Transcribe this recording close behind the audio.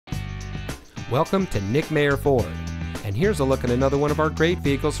Welcome to Nick Mayer Ford, and here's a look at another one of our great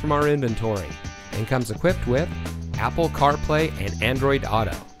vehicles from our inventory, and comes equipped with Apple CarPlay and Android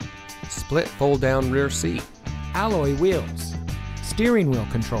Auto, split fold-down rear seat, alloy wheels, steering wheel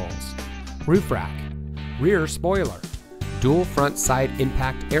controls, roof rack, rear spoiler, dual front side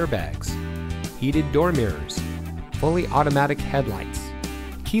impact airbags, heated door mirrors, fully automatic headlights,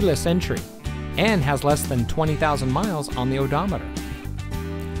 keyless entry, and has less than 20,000 miles on the odometer.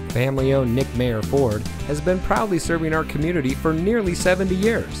 Family-owned Nick Mayer Ford has been proudly serving our community for nearly 70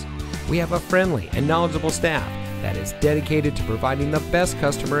 years. We have a friendly and knowledgeable staff that is dedicated to providing the best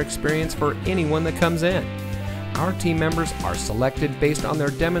customer experience for anyone that comes in. Our team members are selected based on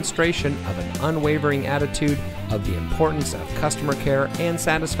their demonstration of an unwavering attitude of the importance of customer care and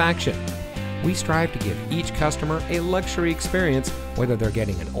satisfaction. We strive to give each customer a luxury experience, whether they're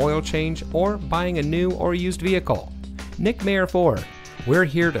getting an oil change or buying a new or used vehicle. Nick Mayer Ford. We're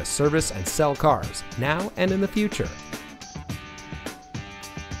here to service and sell cars, now and in the future.